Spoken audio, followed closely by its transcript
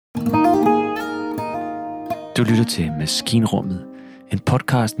Du lytter til Maskinrummet, en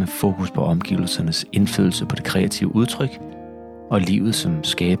podcast med fokus på omgivelsernes indflydelse på det kreative udtryk og livet som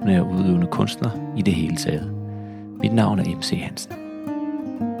skabende og udøvende kunstner i det hele taget. Mit navn er MC Hansen.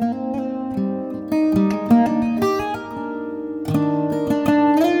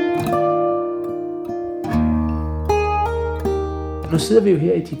 Nu sidder vi jo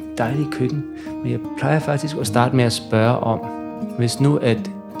her i dit dejlige køkken, men jeg plejer faktisk at starte med at spørge om, hvis nu at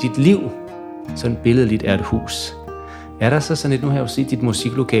dit liv sådan billedligt er et hus, er der så sådan et, nu har jeg jo set dit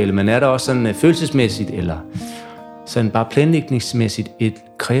musiklokale, men er der også sådan følelsesmæssigt eller sådan bare planlægningsmæssigt et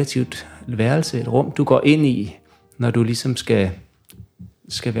kreativt værelse, et rum, du går ind i, når du ligesom skal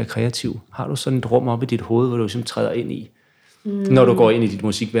være kreativ? Har du sådan et rum oppe i dit hoved, hvor du ligesom træder ind i, når du går ind i dit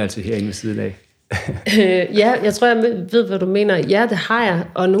musikværelse herinde ved siden af? Ja, jeg tror, jeg ved, hvad du mener. Ja, det har jeg,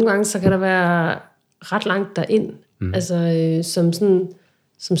 og nogle gange så kan der være ret langt derind. Altså,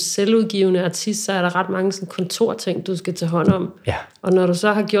 som selvudgivende artist, så er der ret mange sådan kontorting, du skal tage hånd om. Ja. Og når du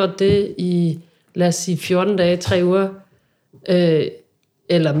så har gjort det i, lad os sige, 14 dage, 3 uger,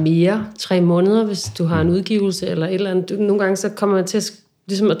 eller mere, 3 måneder, hvis du har en udgivelse, eller et eller andet, nogle gange så kommer man til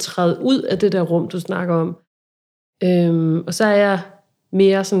ligesom at træde ud af det der rum, du snakker om. Og så er jeg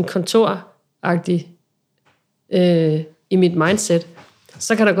mere sådan kontoragtig i mit mindset.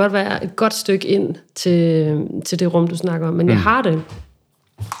 Så kan der godt være et godt stykke ind til det rum, du snakker om. Men jeg har det.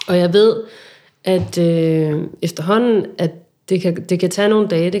 Og jeg ved, at efterhånden, at det kan tage nogle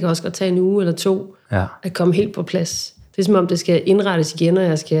dage, det kan også godt tage en uge eller 2, at komme helt på plads. Det er som om, det skal indrettes igen, og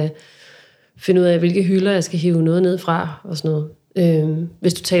jeg skal finde ud af, hvilke hylder jeg skal hive noget ned fra, og sådan noget.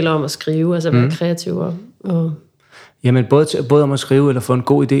 Hvis du taler om at skrive, altså være kreativ og Jamen, både om at skrive, eller få en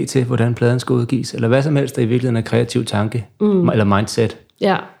god idé til, hvordan pladen skal udgives, eller hvad som helst, der i virkeligheden er kreativ tanke, eller mindset.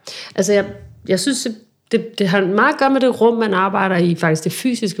 Ja, altså jeg synes, det har meget at gøre med det rum, man arbejder i, faktisk det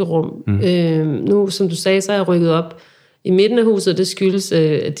fysiske rum. Nu, som du sagde, så er jeg rykket op i midten af huset, det skyldes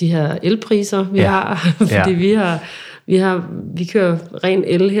de her elpriser, vi har, fordi vi kører ren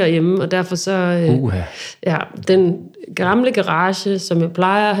el herhjemme, og derfor så, den gamle garage, som jeg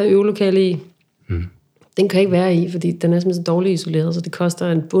plejer at have øvelokale i, den kan jeg ikke være i, fordi den er simpelthen så dårligt isoleret, så det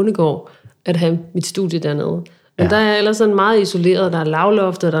koster en bondegård at have mit studie dernede. Men der er ellers sådan meget isoleret, der er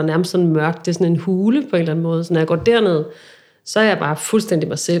lavloftet, der er nærmest sådan mørkt, det er sådan en hule på en eller anden måde. Så når jeg går derned, så er jeg bare fuldstændig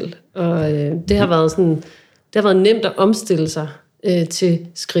mig selv. Og det har været nemt at omstille sig til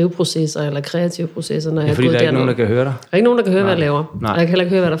skriveprocesser eller kreative processer, når jeg er gået derned. Fordi der er ikke nogen, der kan høre dig? Der er ikke nogen, der kan høre, hvad jeg laver. Og jeg kan heller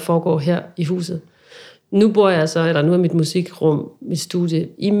ikke høre, hvad der foregår her i huset. Nu bor jeg så, eller nu er mit musikrum, mit studie,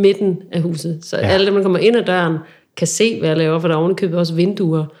 i midten af huset. Så alle dem, der kommer ind ad døren, kan se, hvad jeg laver, for der er ovenikøbet også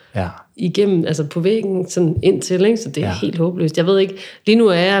vinduer igennem, altså på væggen, sådan ind til, ikke? Så det er helt håbløst. Jeg ved ikke, lige nu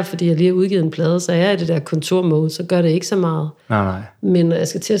er jeg, fordi jeg lige har udgivet en plade, så er jeg i det der kontormode, så gør det ikke så meget. Nej. Men når jeg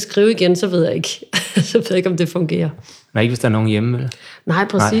skal til at skrive igen, så ved jeg ikke, om det fungerer. Nej, ikke hvis der er nogen hjemme, vel? Nej,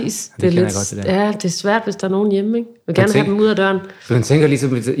 præcis. Nej, det er lidt, godt, det der. Ja, det er svært, hvis der er nogen hjemme, ikke? Jeg vil gerne have dem ud af døren. Så man tænker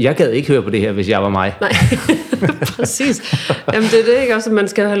ligesom, jeg gad ikke høre på det her, hvis jeg var mig. Nej, præcis. Jamen det er det, ikke? Også, man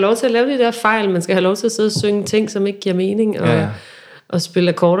skal have lov til at lave de der fejl, man skal have lov til at sidde og synge ting, som ikke giver mening, og spille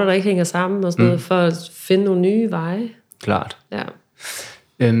akkorder, der ikke hænger sammen, og sådan noget, for at finde nogle nye veje. Klart. Ja.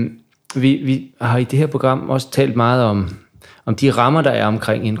 Vi har i det her program også talt meget om de rammer, der er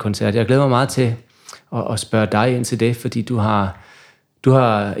omkring en koncert. Jeg glæder mig meget til at spørge dig ind til det, fordi du har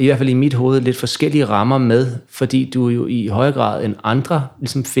i hvert fald i mit hoved lidt forskellige rammer med, fordi du jo i højere grad end andre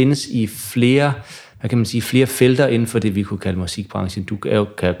ligesom findes i flere, hvad kan man sige, flere felter inden for det, vi kunne kalde musikbranchen. Du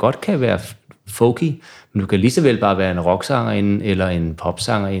kan være folky, men du kan lige så vel bare være en rocksangerinde eller en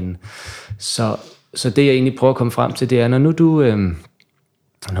popsangerinde. Så det, jeg egentlig prøver at komme frem til, det er,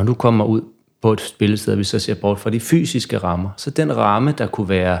 når du kommer ud på et spillested, og vi så ser bort fra de fysiske rammer, så den ramme, der kunne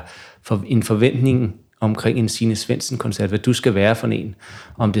være for en forventning omkring en Signe Svendsen-koncert, hvad du skal være for en.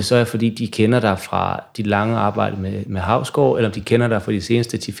 Om det så er, fordi de kender dig fra dit lange arbejde med Havsgaard, eller om de kender dig fra de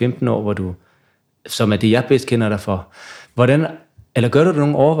seneste 10-15 år, som er det, jeg bedst kender dig for. Eller gør du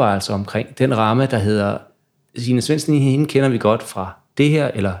nogle overvejelser omkring den ramme, der hedder Signe Svendsen, hende kender vi godt fra det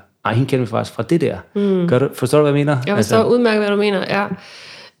her, eller hende kender vi faktisk fra det der. Forstår du, hvad jeg mener? Jeg forstår udmærket, hvad du mener,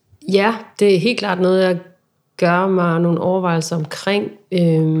 Ja, det er helt klart noget, jeg gør mig nogle overvejelser omkring.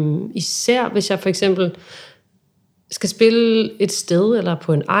 Især hvis jeg for eksempel skal spille et sted, eller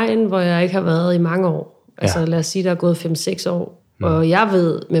på en egen, hvor jeg ikke har været i mange år. Altså lad os sige, der er gået 5-6 år. Og jeg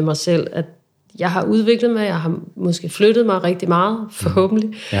ved med mig selv, at jeg har udviklet mig, jeg har måske flyttet mig rigtig meget, forhåbentlig.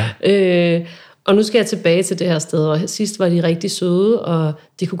 Og nu skal jeg tilbage til det her sted, og sidst var de rigtig søde, og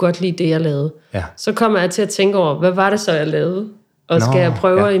de kunne godt lide det, jeg lavede. Så kommer jeg til at tænke over, hvad var det så, jeg lavede? Og skal jeg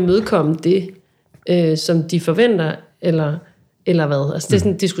prøve at imødekomme det, som de forventer, eller eller hvad. Altså det er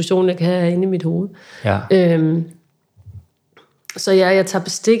sådan en diskussion, jeg kan have inde i mit hoved. Ja. Så jeg tager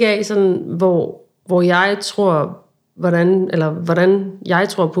bestik af, sådan, hvor jeg tror, hvordan jeg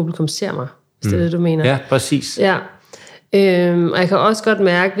tror, publikum ser mig, hvis det er det, du mener. Ja, præcis. Ja. Og jeg kan også godt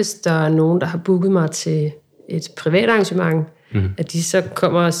mærke, hvis der er nogen, der har booket mig til et privat arrangement, at de så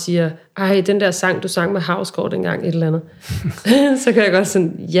kommer og siger, ej, den der sang, du sang med Havsgaard dengang, et eller andet. Så kan jeg godt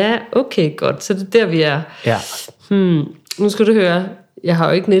sådan, ja, okay, godt, så det er der, vi er. Ja. Nu skal du høre, jeg har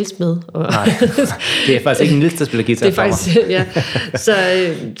jo ikke Niels med. Nej, det er faktisk ikke Niels, der spiller guitar det er faktisk, ja.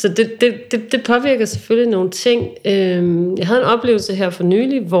 Så det påvirker selvfølgelig nogle ting. Jeg havde en oplevelse her for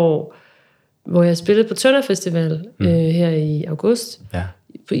nylig, hvor jeg spillede på Turneer Festival her i august. Ja.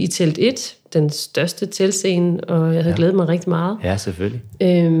 I telt 1, den største teltscene, og jeg havde glædet mig rigtig meget. Ja, selvfølgelig.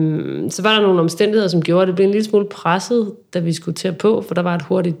 Så var der nogle omstændigheder, som gjorde, at det blev en lille smule presset, da vi skulle til at på, for der var et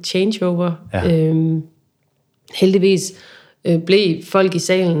hurtigt changeover. Ja. Heldigvis blev folk i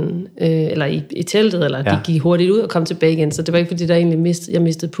salen, eller i teltet, eller de gik hurtigt ud og kom tilbage igen, så det var ikke fordi, jeg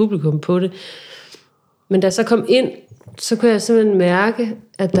mistede publikum på det. Men da jeg så kom ind, så kunne jeg simpelthen mærke,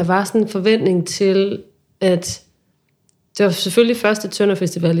 at der var sådan en forventning til, at det var selvfølgelig første Turneer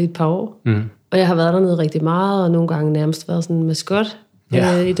Festival i et par år, og jeg har været dernede rigtig meget, og nogle gange nærmest været sådan en maskot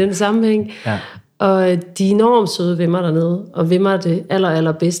i den sammenhæng. Ja. Og de er enormt søde ved mig dernede, og ved mig det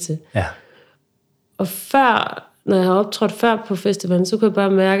allerbedste. Ja. Og før, når jeg har optrådt før på festivalen, så kunne jeg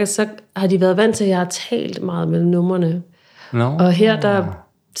bare mærke, at så har de været vant til, at jeg har talt meget mellem numrene. No. Og her der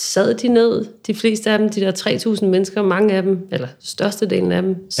sad de ned, de fleste af dem, de der 3.000 mennesker, mange af dem, eller størstedelen af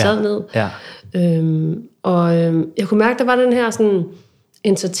dem, sad ned. Ja. Og jeg kunne mærke, at der var den her sådan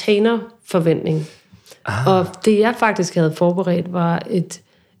entertainer-forventning. Og det jeg faktisk havde forberedt, var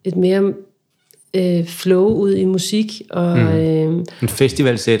et mere flow ud i musik. Og, en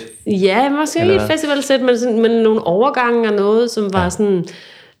festivalsæt? Ja, måske ikke et festivalsæt, men nogle overgange og noget, som var sådan,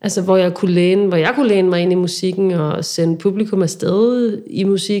 altså hvor jeg kunne læne mig ind i musikken og sende publikum afsted i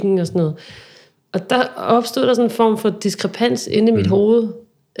musikken og sådan noget. Og der opstod der sådan en form for diskrepans inde i mit hoved,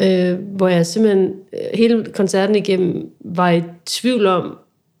 hvor jeg simpelthen hele koncerten igennem var i tvivl om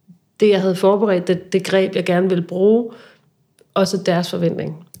det, jeg havde forberedt, det greb, jeg gerne ville bruge, og så deres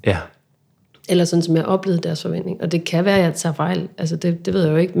forventning. Ja. Eller sådan, som jeg oplevede deres forventning. Og det kan være, at jeg tager fejl. Altså, det ved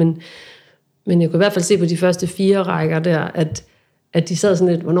jeg jo ikke, men jeg kunne i hvert fald se på de første 4 rækker der, at de sad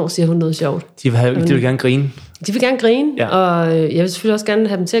sådan lidt, hvornår siger hun noget sjovt? De vil gerne grine. De vil gerne grine, ja. Og jeg vil selvfølgelig også gerne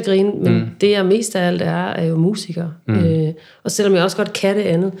have dem til at grine, men det jeg mest af alt er jo musiker. Og selvom jeg også godt kan det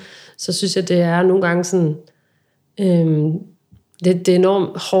andet, så synes jeg, det er nogle gange sådan, det er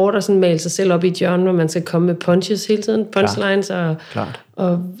enormt hårdt at sådan male sig selv op i et hjørne, hvor man skal komme med punches hele tiden, punchlines,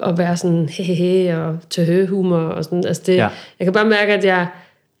 og være sådan hehehe og tøhøhumor og sådan. Altså det, jeg kan bare mærke, at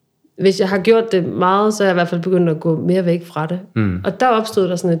hvis jeg har gjort det meget, så er jeg i hvert fald begyndt at gå mere væk fra det. Og der opstod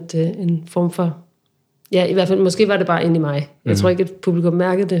der sådan en form for, ja, i hvert fald, måske var det bare inde i mig. Jeg tror ikke, at publikum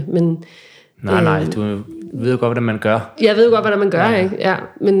mærkede det, men... Nej, du ved jo godt, hvordan man gør. Jeg ved godt, hvordan man gør, ikke? Ja,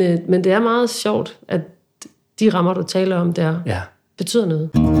 men det er meget sjovt, at de rammer, du taler om der, betyder noget.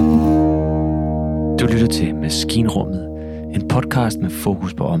 Du lytter til Maskinrummet, en podcast med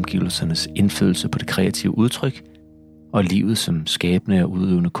fokus på omgivelsernes indflydelse på det kreative udtryk, og livet som skabende og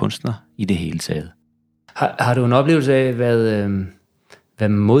udøvende kunstner i det hele taget. Har du en oplevelse af, hvad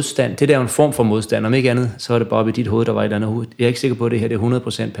modstand, det der er jo en form for modstand, om ikke andet, så er det bare i dit hoved, der var et andet hoved. Jeg er ikke sikker på, at det her det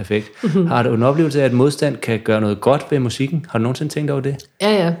er 100% perfekt. Har du en oplevelse af, at modstand kan gøre noget godt ved musikken? Har du nogensinde tænkt over det?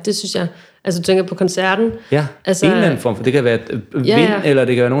 Ja, det synes jeg. Altså, du tænker på koncerten? Ja, altså, en eller anden form for, det kan være vind, eller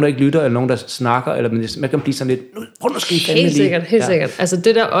det kan være nogen, der ikke lytter, eller nogen, der snakker, eller man kan blive sådan lidt, prøv nu skal I fandme lige. Helt sikkert. Altså,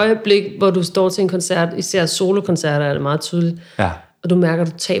 det der øjeblik, hvor du står til en koncert, især solokoncerter, er det meget tydeligt, og du mærker,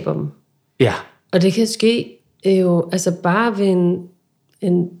 at du taber dem. Ja. Og det kan ske jo, altså bare ved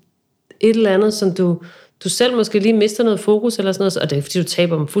et eller andet, som du selv måske lige mister noget fokus, eller sådan noget, og det er fordi, du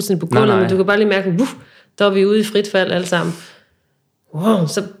taber dem fuldstændig på gulvet, men du kan bare lige mærke, der er vi ude i frit fald alle sammen. Wow,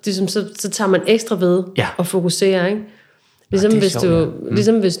 så tager man ekstra ved og fokuserer, ikke?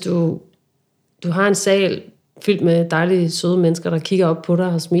 Ligesom hvis du har en sal fyldt med dejlige, søde mennesker, der kigger op på dig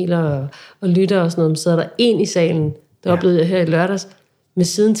og smiler og lytter og sådan noget, så sidder der en i salen, der oplevede jeg her i lørdags, med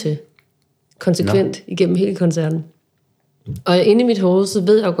siden til, konsekvent igennem hele koncerten. Og inde i mit hoved, så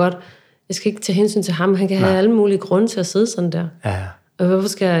ved jeg jo godt, jeg skal ikke tage hensyn til ham, han kan have alle mulige grunde til at sidde sådan der. Ja. Og hvorfor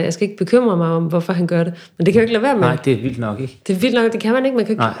skal jeg skal ikke bekymre mig om, hvorfor han gør det. Men det kan jeg ikke lade være med. Nej, det er vildt nok, ikke? Det er vildt nok, det kan man ikke. Man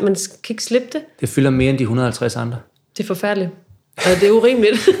kan ikke slippe det. Det fylder mere end de 150 andre. Det er forfærdeligt. Og det er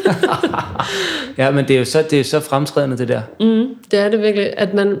urimeligt. Ja, men det er jo så fremtrædende, det der. Det er det virkelig.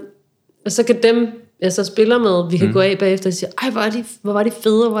 At man, og så kan dem jeg så spiller med, vi kan gå af bagefter og sige, ej, hvor var de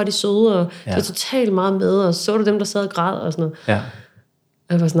fede, hvor var de søde, og de var totalt meget med, og så du dem, der sad og græd, og sådan noget. Ja.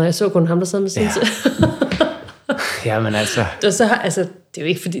 Og jeg var sådan, jeg så kun ham, der sad med sin til. Jamen altså. Det er jo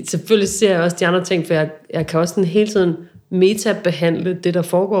ikke fordi, selvfølgelig ser jeg også de andre ting, for jeg kan også sådan hele tiden metabehandle det, der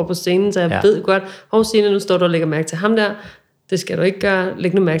foregår på scenen, så jeg ved godt, Signe, nu står du og lægger mærke til ham der, det skal du ikke gøre,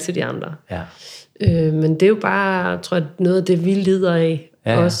 læg nu mærke til de andre. Ja. Men det er jo bare, tror jeg, noget af det, vi lider af,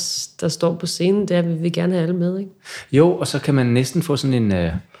 os, der står på scenen, det er, at vi vil gerne have alle med, ikke? Jo, og så kan man næsten få sådan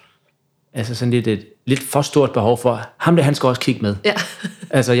en, sådan et lidt for stort behov for, ham der, han skal også kigge med. Ja.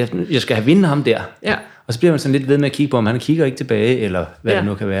 Altså, jeg skal have vinde ham der. Ja. Og så bliver man sådan lidt ved med at kigge på, om han kigger ikke tilbage, eller hvad det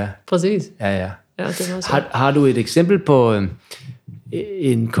nu kan være. Præcis. Ja, det har du et eksempel på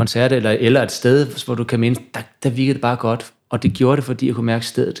en koncert, eller et sted, hvor du kan mene, der virkede det bare godt, og det gjorde det, fordi jeg kunne mærke, at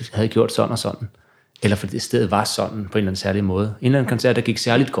stedet havde gjort sådan og sådan? Eller fordi stedet var sådan på en eller anden særlig måde? En eller anden koncert, der gik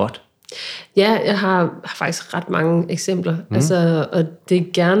særligt godt? Ja, jeg har faktisk ret mange eksempler. Altså, og det er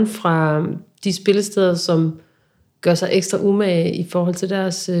gerne fra de spillesteder, som gør sig ekstra umage i forhold til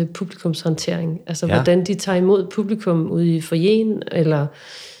deres publikumshåndtering. Altså, hvordan de tager imod publikum ude i foyeren, eller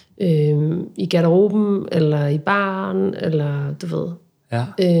i garderoben, eller i baren, eller du ved. Ja.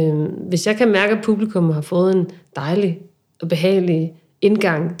 Hvis jeg kan mærke, at publikum har fået en dejlig og behagelig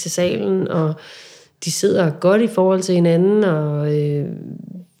indgang til salen, og de sidder godt i forhold til hinanden,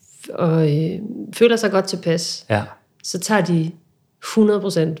 og føler sig godt tilpas, så tager de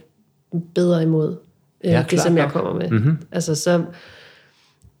 100% bedre imod det, som jeg kommer med. Mm-hmm. Altså så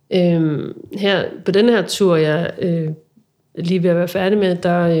her på den her tur, jeg lige ved at være færdig med,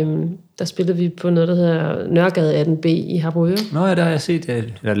 der spillede vi på noget, der hedder Nørregade 18B i Harboøre. Nå ja, der har jeg set,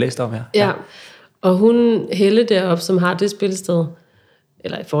 eller læst om, ja. Og hun Helle deroppe, som har det spillested,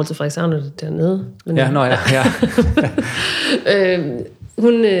 eller i forhold til Frederikshavn er det dernede. Men,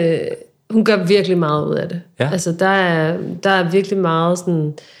 hun gør virkelig meget ud af det. Ja. Altså, der er virkelig meget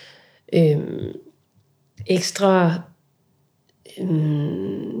sådan ekstra...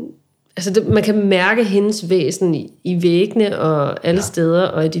 man kan mærke hendes væsen i væggene og alle steder,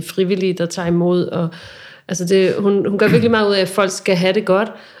 og i de frivillige, der tager imod. Og, altså hun gør virkelig meget ud af, at folk skal have det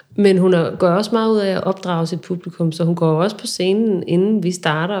godt, men hun gør også meget ud af at opdrage sit publikum, så hun går også på scenen, inden vi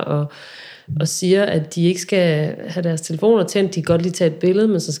starter, og siger, at de ikke skal have deres telefoner tændt, de kan godt lige tage et billede,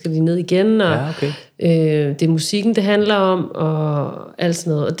 men så skal de ned igen, og det er musikken, det handler om, og alt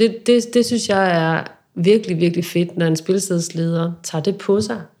sådan noget. Og det synes jeg er virkelig, virkelig fedt, når en spillestedsleder tager det på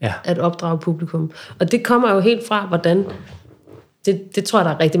sig, at opdrage publikum. Og det kommer jo helt fra, hvordan... Det tror jeg,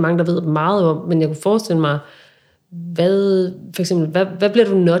 der er rigtig mange, der ved meget om, men jeg kunne forestille mig, hvad bliver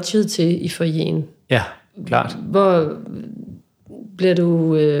du nudget til i foyeren? Ja, klart. Hvor bliver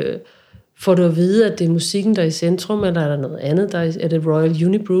du... får du at vide, at det er musikken, der er i centrum, eller er der noget andet? Er det Royal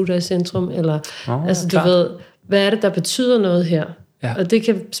Unibrew, der er i centrum? Eller, du ved, hvad er det, der betyder noget her? Ja. Og det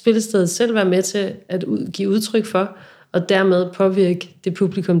kan spillestedet selv være med til at give udtryk for, og dermed påvirke det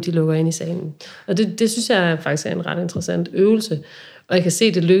publikum, de lukker ind i salen. Og det synes jeg faktisk er en ret interessant øvelse. Og jeg kan se,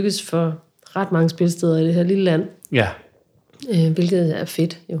 at det lykkes for ret mange spillesteder i det her lille land. Ja. Hvilket er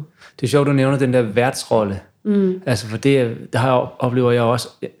fedt, jo. Det er sjovt, du nævner den der værtsrolle. Altså, for det oplever jeg også,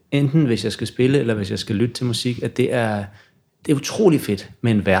 enten hvis jeg skal spille, eller hvis jeg skal lytte til musik, at det er utrolig fedt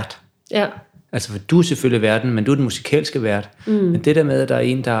med en vært. Ja. Altså, for du er selvfølgelig værten, men du er den musikalske vært. Men det der med, at der er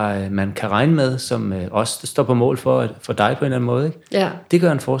en, der man kan regne med, som også står på mål for dig på en eller anden måde, ikke? Ja. Det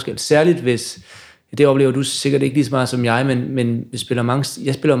gør en forskel. Særligt hvis, det oplever du sikkert ikke lige så meget som jeg, men jeg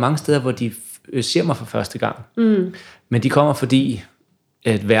spiller mange steder, hvor de ser mig for første gang. Men de kommer, fordi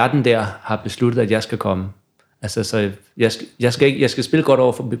at verden der har besluttet, at jeg skal komme. Altså, så jeg skal spille godt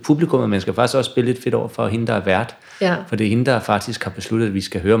over for publikum, men jeg skal faktisk også spille lidt fedt over for hende, der er vært. Ja. For det er hende, der faktisk har besluttet, at vi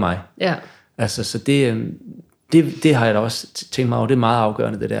skal høre mig. Ja. Altså, så det har jeg da også tænkt mig over. Det er meget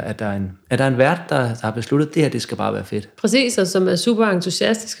afgørende, det der, at der er en vært, der har besluttet, det her, det skal bare være fedt. Præcis, og som er super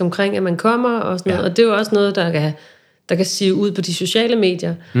entusiastisk omkring, at man kommer og sådan noget. Og det er jo også noget, der kan sive ud på de sociale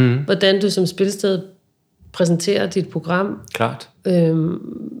medier. Hvordan du som spillested præsenterer dit program. Klart.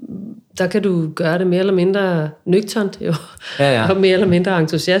 Der kan du gøre det mere eller mindre nøgternt, jo. Og mere eller mindre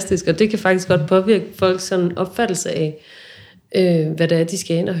entusiastisk, og det kan faktisk godt påvirke folks sådan opfattelse af, hvad det er, de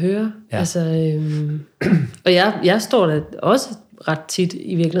skal ind og høre. Ja. Altså, og jeg står der også ret tit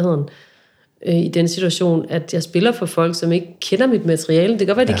i virkeligheden i den situation, at jeg spiller for folk, som ikke kender mit materiale. Det kan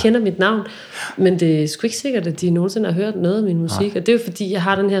godt være, at de kender mit navn, men det er sgu ikke sikkert, at de nogensinde har hørt noget af min musik. Og det er jo fordi, jeg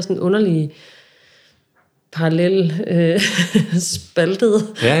har den her sådan underlige parallel spaltede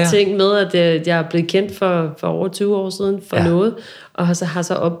ting med, at jeg er blevet kendt for over 20 år siden for noget, og har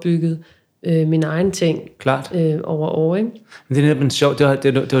så opbygget min egen ting over år, ikke? Men det er netop sjovt.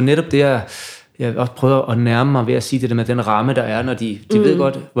 Det var netop det, jeg også prøver at nærme mig ved at sige det der med den ramme, der er, når de ved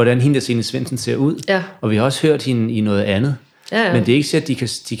godt, hvordan hende der Signe Svendsen ser ud. Ja. Og vi har også hørt hende i noget andet. Ja. Men det er ikke så, at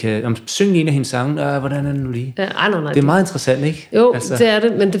de kan synge en af hendes sange, hvordan er det nu lige? Ja, nej. Det er meget interessant, ikke? Jo, altså. Det er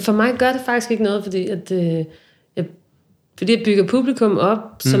det, men for mig gør det faktisk ikke noget, fordi jeg bygger publikum op,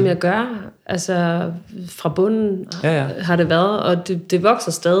 som jeg gør, altså fra bunden har det været, og det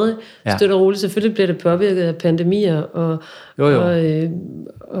vokser stadig, støt og roligt. Selvfølgelig bliver det påvirket af pandemier og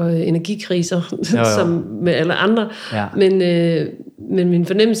energikriser, som med alle andre. Ja. Men min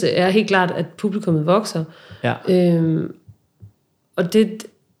fornemmelse er helt klart, at publikummet vokser. Ja. Og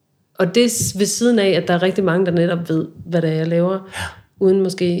det ved siden af, at der er rigtig mange, der netop ved, hvad det er, jeg laver, uden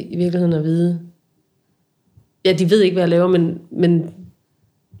måske i virkeligheden at vide. Ja, de ved ikke, hvad jeg laver,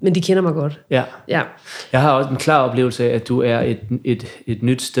 men de kender mig godt. Ja. Jeg har også en klar oplevelse af, at du er et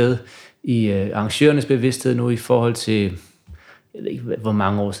nyt sted i arrangørernes bevidsthed nu i forhold til, jeg ved ikke, hvor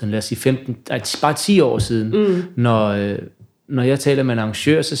mange år siden, lad os sige bare 10 år siden, når jeg taler med en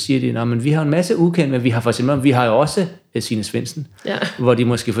arrangør, så siger de, men vi har en masse ukendt, men vi har jo også Signe Svendsen. Ja. Hvor de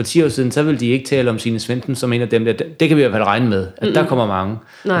måske for 10 år siden, så vil de ikke tale om Signe Svendsen som en af dem der. Det kan vi i hvert fald regne med, at der kommer mange.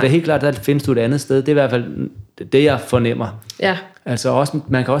 Og det er helt klart, at der findes du et andet sted. Det er i hvert fald det, jeg fornemmer. Ja. Altså også,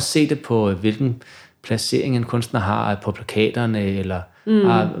 man kan også se det på, hvilken placering en kunstner har på plakaterne, eller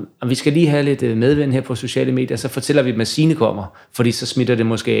vi skal lige have lidt medvind her på sociale medier, så fortæller vi dem, at Signe kommer, fordi så smitter det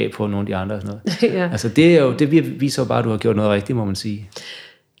måske af på nogle af de andre. Og sådan noget. Ja. Altså det viser jo bare, at du har gjort noget rigtigt, må man sige.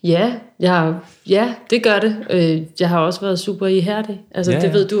 Ja, det gør det. Jeg har også været super ihærdig. Altså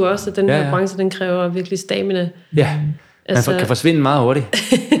det ved du også, at den her branche, den kræver virkelig stamina. Ja, man kan forsvinde meget hurtigt.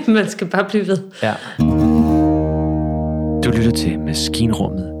 Man skal bare blive ved. Ja. Du lytter til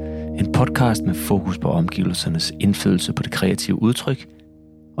Maskinrummet, en podcast med fokus på omgivelsernes indflydelse på det kreative udtryk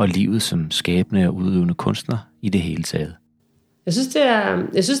og livet som skabende og udøvende kunstner i det hele taget. Jeg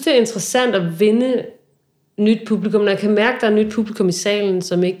synes, det er interessant at vinde nyt publikum. Når jeg kan mærke, at der er nyt publikum i salen,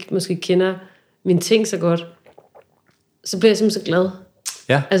 som ikke måske kender mine ting så godt, så bliver jeg simpelthen så glad.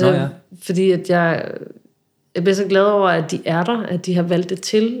 Ja, altså, fordi at jeg bliver så glad over, at de er der, at de har valgt det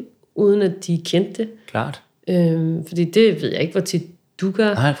til, uden at de kendte det. Klart. Fordi det ved jeg ikke, hvor tit du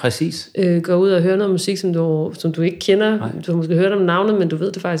gør. Nej, præcis. Går ud og hører noget musik, som du ikke kender. Nej. Du har måske hørt om navnet, men du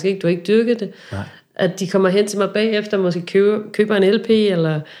ved det faktisk ikke. Du har ikke dyrket det. Nej. At de kommer hen til mig bagefter, måske køber en LP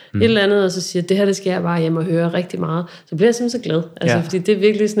eller et eller andet, og så siger, det her, det skal jeg bare hjem og høre rigtig meget. Så bliver jeg simpelthen så glad. Altså, fordi det er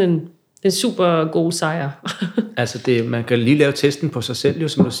virkelig sådan en super god sejr. Altså, man kan lige lave testen på sig selv, jo,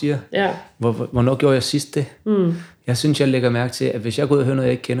 som du siger. Ja. Hvornår gjorde jeg sidst det? Jeg synes, jeg lægger mærke til, at hvis jeg går ud og hører noget,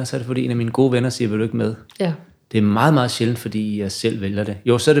 jeg ikke kender, så er det fordi en af mine gode venner siger, vil du ikke med? Ja. Det er meget, meget sjældent, fordi jeg selv vælger det.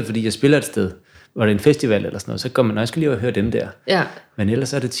 Jo, så er det, fordi jeg spiller et sted, hvor det er en festival eller sådan noget, så går man, jeg skal lige høre dem der. Ja. Men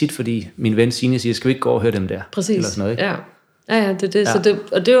ellers er det tit, fordi min ven Signe siger, skal vi ikke gå og høre dem der? Præcis. Eller sådan noget, ikke? Ja, det er det. Ja. Så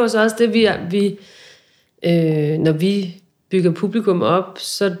og det er jo også det, vi når vi bygger publikum op,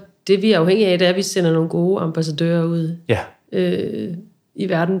 så det vi er afhængige af, det er, at vi sender nogle gode ambassadører ud i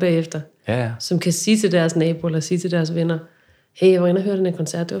verden bagefter, som kan sige til deres naboer, eller sige til deres venner, hey, jeg var inde og høre den her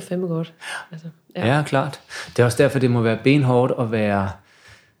koncert, det var fandme godt. Altså, ja, klart. Det er også derfor, det må være benhårdt at være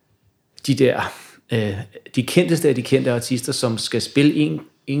de kendteste af de kendte artister, som skal spille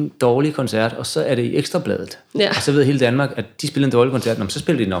en dårlig koncert, og så er det i Ekstrabladet. Ja. Og så ved hele Danmark, at de spiller en dårlig koncert, så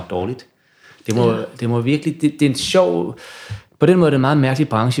spiller de nok dårligt. Det må virkelig, det er en sjov, på den måde er det en meget mærkelig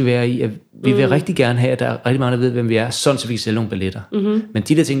branche, vi er i, at vi vil rigtig gerne have, at der er rigtig mange, der ved, hvem vi er, sådan så vi kan sælge nogle billetter. Mm-hmm. Men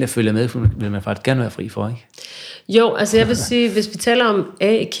de der ting, der følger med, vil man faktisk gerne være fri for, ikke? Jo, altså jeg vil sige, hvis vi taler om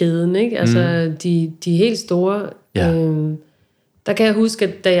A-kæden, ikke? Altså de helt store, der kan jeg huske,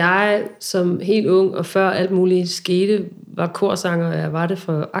 at da jeg som helt ung, og før alt muligt skete, var korsanger, og jeg var det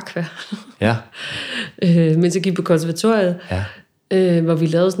for Aqua. Ja. Mens jeg gik på konservatoriet. Ja. Hvor vi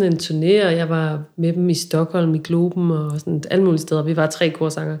lavede sådan en turneer, og jeg var med dem i Stockholm, i Globen og sådan alle mulige steder. Vi var 3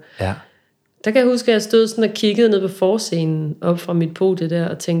 korsanger. Ja. Der kan jeg huske, at jeg stod sådan og kiggede ned på forscenen op fra mit podie der,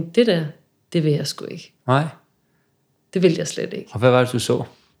 og tænkte, det vil jeg sgu ikke. Nej. Det ville jeg slet ikke. Og hvad var det, du så?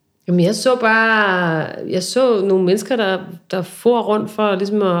 Jamen, jeg så nogle mennesker, der for rundt for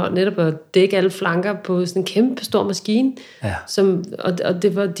ligesom netop at dække alle flanker på sådan en kæmpe stor maskine. Ja.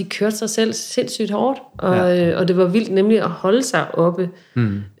 Og de kørte sig selv sindssygt hårdt. Og det var vildt nemlig at holde sig oppe.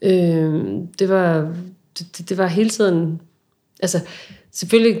 Mm. Det var hele tiden... Altså,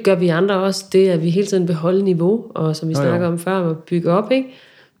 selvfølgelig gør vi andre også det, at vi hele tiden beholder niveau, og som vi snakker om før, at bygge op, ikke?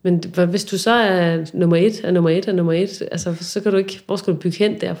 Men hvis du så er nummer et, altså, så kan du ikke, hvor skal du bygge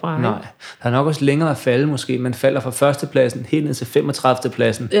hen derfra? Ikke? Nej, der er nok også længere at falde måske. Man falder fra førstepladsen helt ned til 35.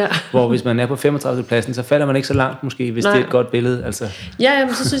 pladsen, hvor hvis man er på 35. pladsen, så falder man ikke så langt måske, hvis det er et godt billede. Altså. Ja,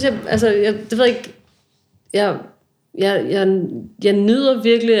 men så synes jeg, altså, det ved jeg ikke, jeg nyder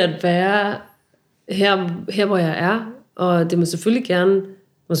virkelig at være her hvor jeg er, og det må selvfølgelig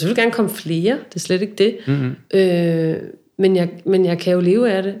gerne komme flere, det er slet ikke det. Men jeg kan jo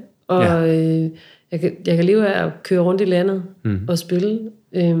leve af det, og jeg kan leve af at køre rundt i landet og spille.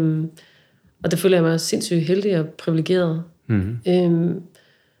 Og det føler jeg mig sindssygt heldig og privilegeret.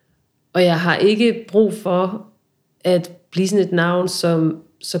 Og jeg har ikke brug for at blive sådan et navn, som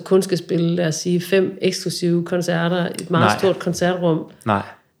så kun skal spille, lad os sige, 5 eksklusive koncerter, et meget stort koncertrum. Nej.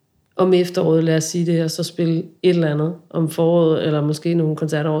 Om efteråret, lad os sige det, og så spille et eller andet om foråret, eller måske nogle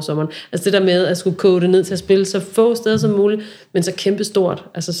koncerter over sommeren. Altså det der med at skulle kode det ned til at spille så få steder som muligt, men så kæmpestort.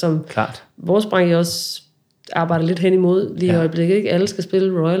 Altså som vores branche også arbejder lidt hen imod lige i øjeblikket. Ikke? Alle skal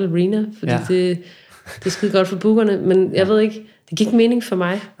spille Royal Arena, fordi det er skide godt for bookerne, men jeg ved ikke, det gik mening for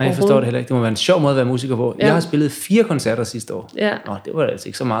mig. Nej, jeg forstår det heller ikke. Det må være en sjov måde at være musiker på. Jeg har spillet 4 koncerter sidste år. Ja. Nå, det var altså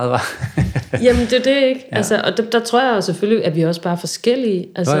ikke så meget, var. Jamen, det er det ikke. Ja. Altså, og der tror jeg jo selvfølgelig, at vi også bare er forskellige.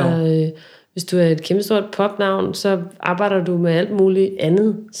 Altså, hvis du er et kæmpestort popnavn, så arbejder du med alt muligt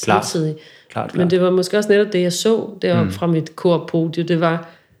andet samtidig. Klart. Men det var måske også netop det, jeg så deroppe fra mit korpodie.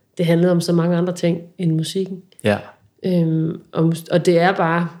 Det handlede om så mange andre ting end musikken. Ja. Og det er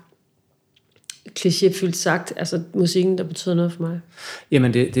bare klichéfyldt sagt, altså musikken, der betyder noget for mig.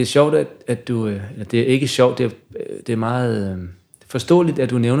 Jamen, det er sjovt, at du... Det er ikke sjovt, det er meget forståeligt, at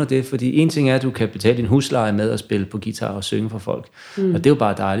du nævner det, fordi en ting er, at du kan betale din husleje med at spille på guitar og synge for folk, og det er jo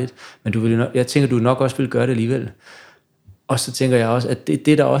bare dejligt, men jeg tænker, du nok også vil gøre det alligevel. Og så tænker jeg også, at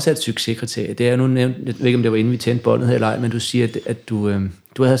det der også er et succeskriterie, det er nu nævnt, jeg ved ikke, om det var inden vi tændte båndet eller ej, men du siger, at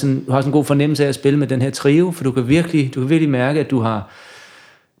du har sådan en god fornemmelse af at spille med den her trio, for du kan virkelig mærke, at du har...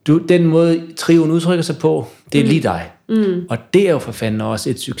 den måde trioen udtrykker sig på, det er lige dig. Og det er jo for fanden også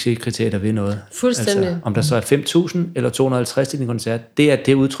et succeskriterie, der ved noget. Fuldstændig. Altså, om der så er 5.000 eller 250 til din koncert, det er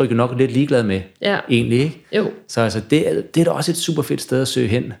det udtryk, du nok er lidt ligeglad med. Ja. Egentlig, ikke? Jo. Så altså, det er da også et super fedt sted at søge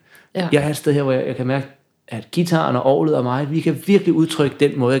hen. Ja. Jeg er et sted her, hvor jeg kan mærke, at gitaren og orglet og mig, vi kan virkelig udtrykke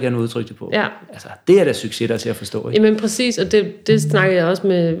den måde, jeg gerne vil udtrykke det på. Ja. Altså, det er da succes, der er til at forstå. Ikke? Jamen præcis, og det snakkede jeg også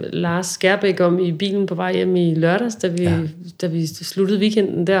med Lars Skærbæk om i bilen på vej hjem i lørdags, da vi sluttede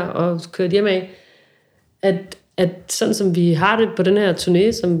weekenden der og kørte hjem af, at sådan som vi har det på den her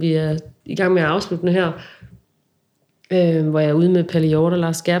turné, som vi er i gang med at afslutte her, hvor jeg er ude med Palle Hjort og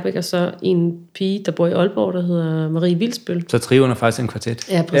Lars Skærbæk, og så en pige, der bor i Aalborg, der hedder Marie Vilsbøl. Så trioen er faktisk en kvartet?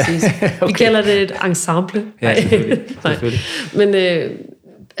 Ja, præcis. Ja, okay. Vi kalder det et ensemble. Ja, selvfølgelig. Men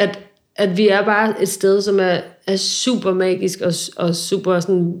at vi er bare et sted, som er super magisk og super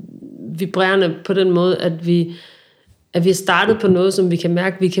sådan vibrerende på den måde, at vi er startet på noget, som vi kan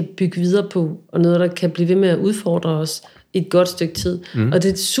mærke, vi kan bygge videre på, og noget, der kan blive ved med at udfordre os i et godt stykke tid. Og det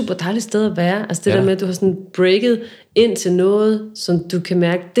er et super dejligt sted at være. Altså det der med, at du har sådan breaket ind til noget, som du kan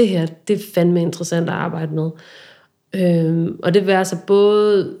mærke, det her, det er fandme interessant at arbejde med. Og det vil altså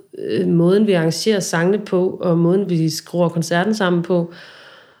både måden, vi arrangerer sangene på, og måden, vi skruer koncerten sammen på,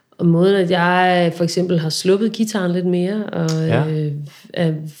 og måden, at jeg for eksempel har sluppet gitaren lidt mere, og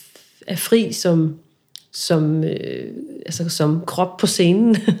er fri som krop på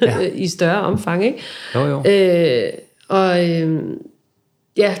scenen i større omfang, ikke? Jo. Det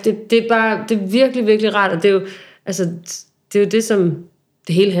er virkelig, virkelig rart, og det er jo det, som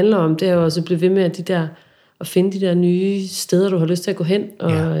det hele handler om, det er jo også at blive ved med at finde de der nye steder, du har lyst til at gå hen,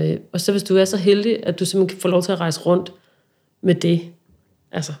 og så hvis du er så heldig, at du simpelthen kan få lov til at rejse rundt med det,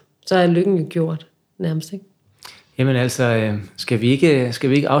 altså, så er lykken jo gjort nærmest, ikke? Jamen altså, skal vi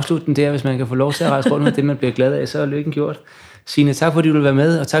ikke afslutte den der, hvis man kan få lov til at rejse rundt med det, man bliver glad af, så er lykken gjort. Signe, tak fordi du ville være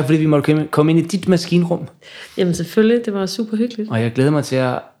med, og tak fordi vi måtte komme ind i dit maskinrum. Jamen selvfølgelig, det var super hyggeligt. Og jeg glæder mig til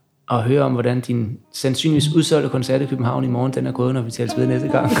at høre om, hvordan din sandsynligvis udsolgte koncert i København i morgen, den er gået, når vi tales ved næste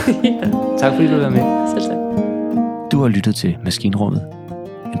gang. Tak fordi du ville være med. Selv tak. Du har lyttet til Maskinrummet,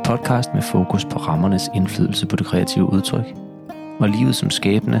 en podcast med fokus på rammernes indflydelse på det kreative udtryk, og livet som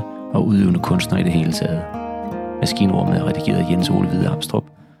skabende og udøvende kunstner i det hele taget. Maskinrummet er redigeret af Jens Ole Hvide Amstrup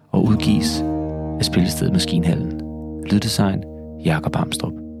og udgives af spillestedet Maskinhallen. Lyddesign Jakob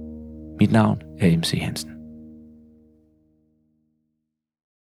Amstrup. Mit navn er MC Hansen.